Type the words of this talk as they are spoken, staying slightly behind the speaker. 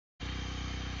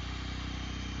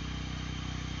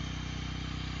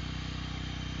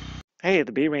Hey,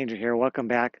 the Bee Ranger here. Welcome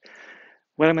back.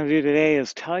 What I'm going to do today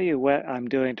is tell you what I'm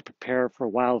doing to prepare for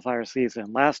wildfire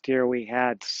season. Last year we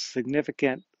had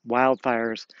significant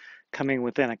wildfires coming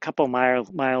within a couple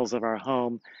miles of our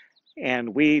home, and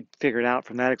we figured out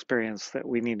from that experience that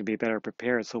we need to be better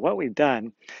prepared. So what we've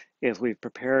done is we've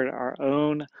prepared our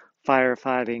own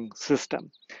firefighting system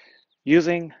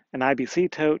using an IBC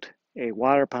tote, a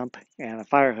water pump, and a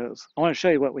fire hose. I want to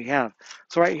show you what we have.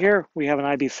 So right here we have an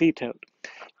IBC tote.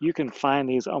 You can find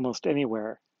these almost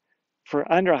anywhere for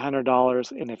under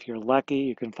 $100, and if you're lucky,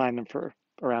 you can find them for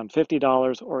around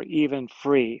 $50 or even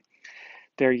free.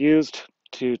 They're used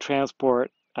to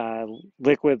transport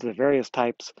liquids of various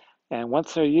types, and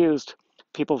once they're used,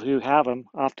 people who have them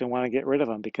often want to get rid of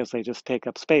them because they just take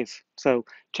up space. So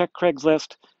check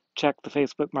Craigslist, check the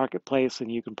Facebook Marketplace,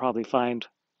 and you can probably find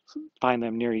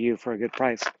them near you for a good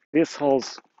price. This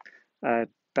holds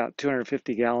about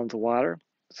 250 gallons of water,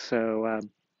 so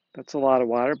that's a lot of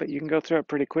water, but you can go through it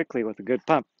pretty quickly with a good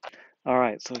pump. All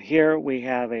right, so here we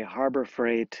have a Harbor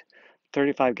Freight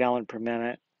 35 gallon per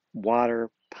minute water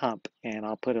pump, and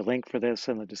I'll put a link for this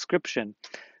in the description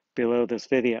below this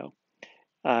video.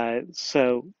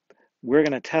 So we're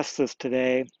going to test this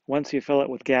today. Once you fill it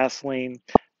with gasoline,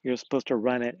 you're supposed to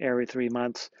run it every 3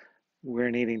 months.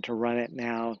 We're needing to run it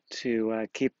now to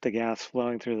keep the gas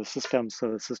flowing through the system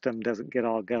so the system doesn't get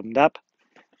all gummed up.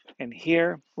 And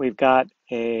here we've got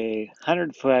a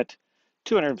 100-foot,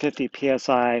 250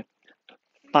 PSI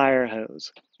fire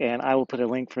hose. And I will put a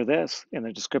link for this in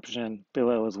the description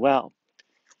below as well.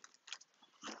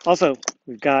 Also,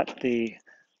 we've got the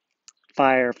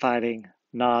firefighting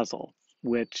nozzle,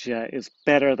 which is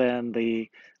better than the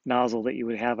nozzle that you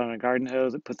would have on a garden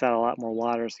hose. It puts out a lot more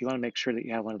water, so you want to make sure that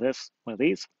you have one of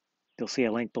these. You'll see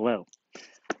a link below.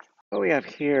 What we have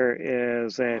here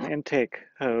is an intake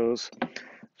hose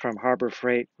from Harbor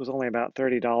Freight. It was only about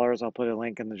 $30. I'll put a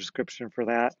link in the description for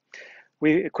that.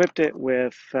 We equipped it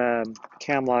with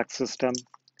Camlock system,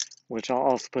 which I'll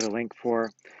also put a link for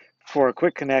a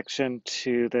quick connection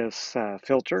to this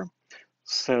filter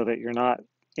so that you're not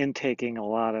intaking a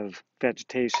lot of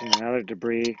vegetation and other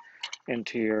debris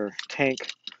into your tank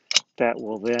that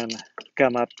will then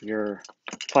gum up your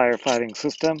firefighting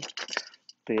system.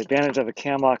 The advantage of a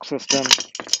Camlock system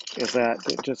is that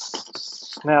it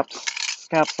just snaps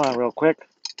on real quick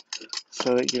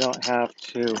so that you don't have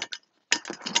to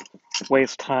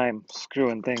waste time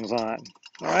screwing things on.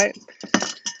 All right,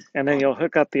 and then you'll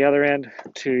hook up the other end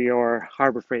to your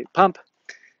Harbor Freight pump,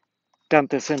 dump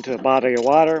this into a bottle of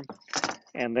water,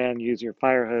 and then use your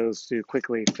fire hose to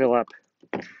quickly fill up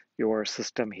your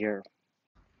system here.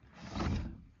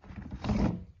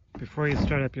 Before you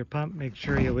start up your pump, make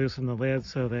sure you loosen the lid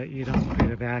so that you don't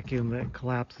create a vacuum that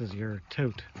collapses your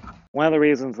tote. One of the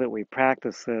reasons that we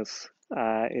practice this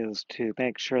is to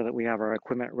make sure that we have our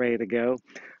equipment ready to go.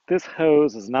 This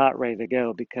hose is not ready to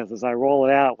go because as I roll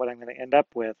it out, what I'm going to end up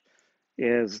with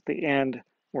is the end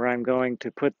where I'm going to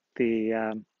put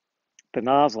the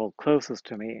nozzle closest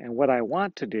to me. And what I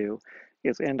want to do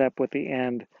is end up with the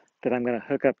end that I'm going to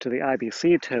hook up to the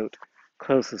IBC tote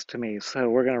closest to me. So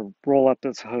we're going to roll up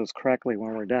this hose correctly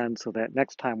when we're done so that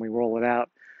next time we roll it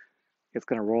out, it's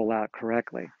going to roll out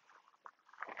correctly.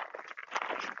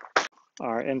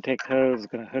 Our intake hose is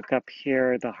going to hook up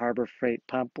here. The Harbor Freight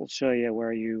pump will show you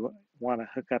where you want to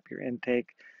hook up your intake,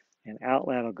 and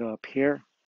outlet will go up here.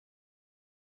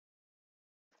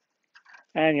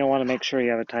 And you'll want to make sure you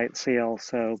have a tight seal.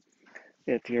 So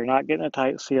if you're not getting a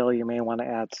tight seal, you may want to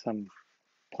add some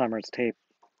plumber's tape.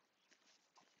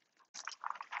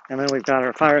 And then we've got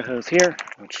our fire hose here,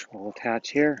 which we'll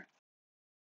attach here.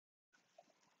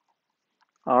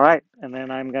 All right, and then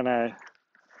I'm going to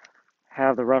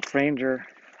have the TheRoughRanger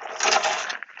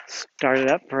start it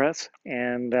up for us,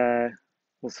 and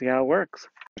we'll see how it works.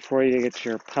 Before you get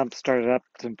your pump started up,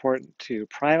 it's important to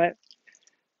prime it.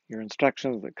 Your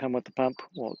instructions that come with the pump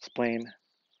will explain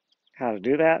how to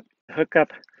do that. The hookup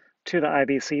to the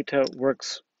IBC tote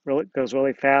goes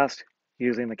really fast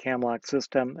using the Camlock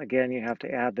system. Again, you have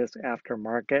to add this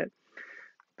aftermarket.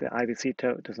 The IBC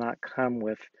tote does not come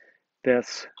with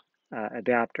this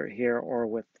adapter here or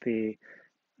with the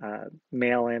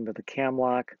male end of the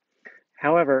Camlock.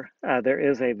 However, there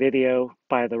is a video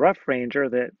by the TheRoughRanger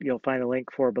that you'll find a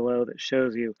link for below that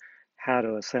shows you how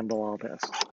to assemble all this.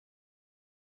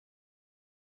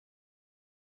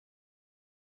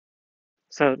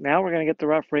 So now we're going to get the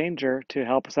TheRoughRanger to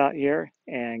help us out here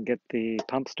and get the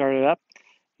pump started up,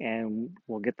 and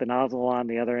we'll get the nozzle on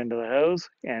the other end of the hose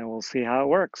and we'll see how it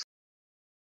works.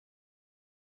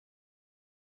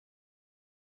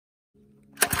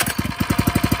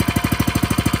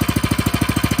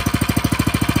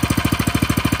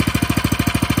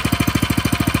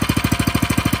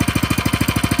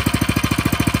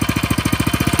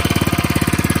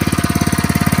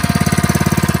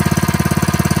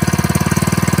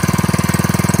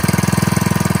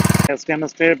 As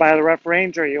demonstrated by the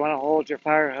TheRoughRanger, you want to hold your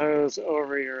fire hose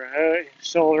over your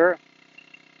shoulder,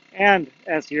 and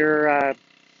as you're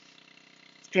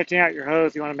stretching out your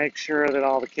hose, you want to make sure that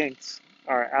all the kinks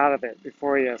are out of it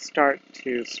before you start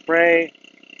to spray.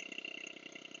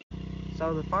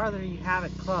 So the farther you have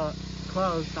it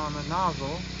closed on the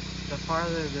nozzle, the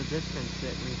farther the distance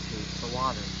it reaches, the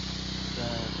water.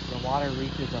 The water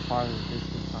reaches a farther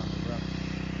distance on the roof.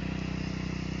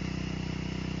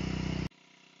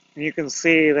 And you can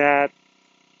see that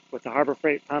with the Harbor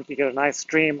Freight pump, you get a nice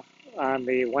stream on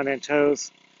the 1-inch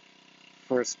hose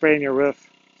for spraying your roof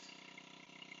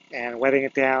and wetting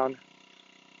it down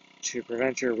to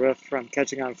prevent your roof from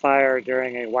catching on fire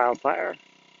during a wildfire.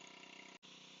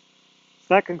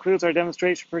 So that concludes our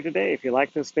demonstration for today. If you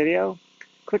like this video,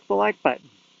 click the like button.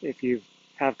 If you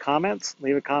have comments,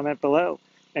 leave a comment below.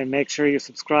 And make sure you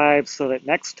subscribe so that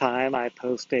next time I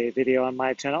post a video on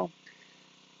my channel,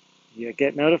 you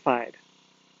get notified.